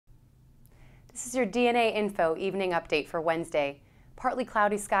This is your DNAinfo evening update for Wednesday. Partly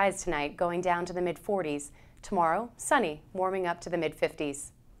cloudy skies tonight, going down to the mid-40s. Tomorrow, sunny, warming up to the mid-50s.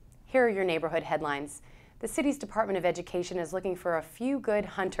 Here are your neighborhood headlines. The city's Department of Education is looking for a few good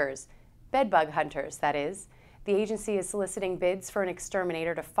hunters. Bedbug hunters, that is. The agency is soliciting bids for an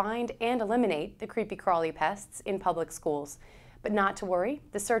exterminator to find and eliminate the creepy crawly pests in public schools. But not to worry,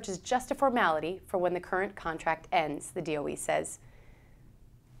 the search is just a formality for when the current contract ends, the DOE says.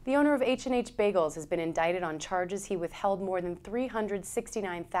 The owner of H&H Bagels has been indicted on charges he withheld more than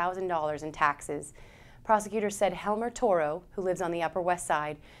 $369,000 in taxes. Prosecutors said Helmer Toro, who lives on the Upper West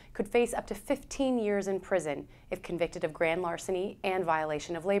Side, could face up to 15 years in prison if convicted of grand larceny and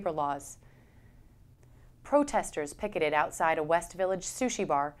violation of labor laws. Protesters picketed outside a West Village sushi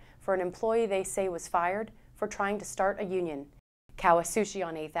bar for an employee they say was fired for trying to start a union. Kawa Sushi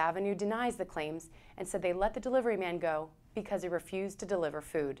on 8th Avenue denies the claims and said they let the delivery man go because he refused to deliver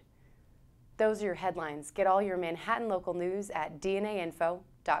food. Those are your headlines. Get all your Manhattan local news at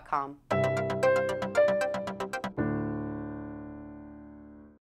DNAinfo.com.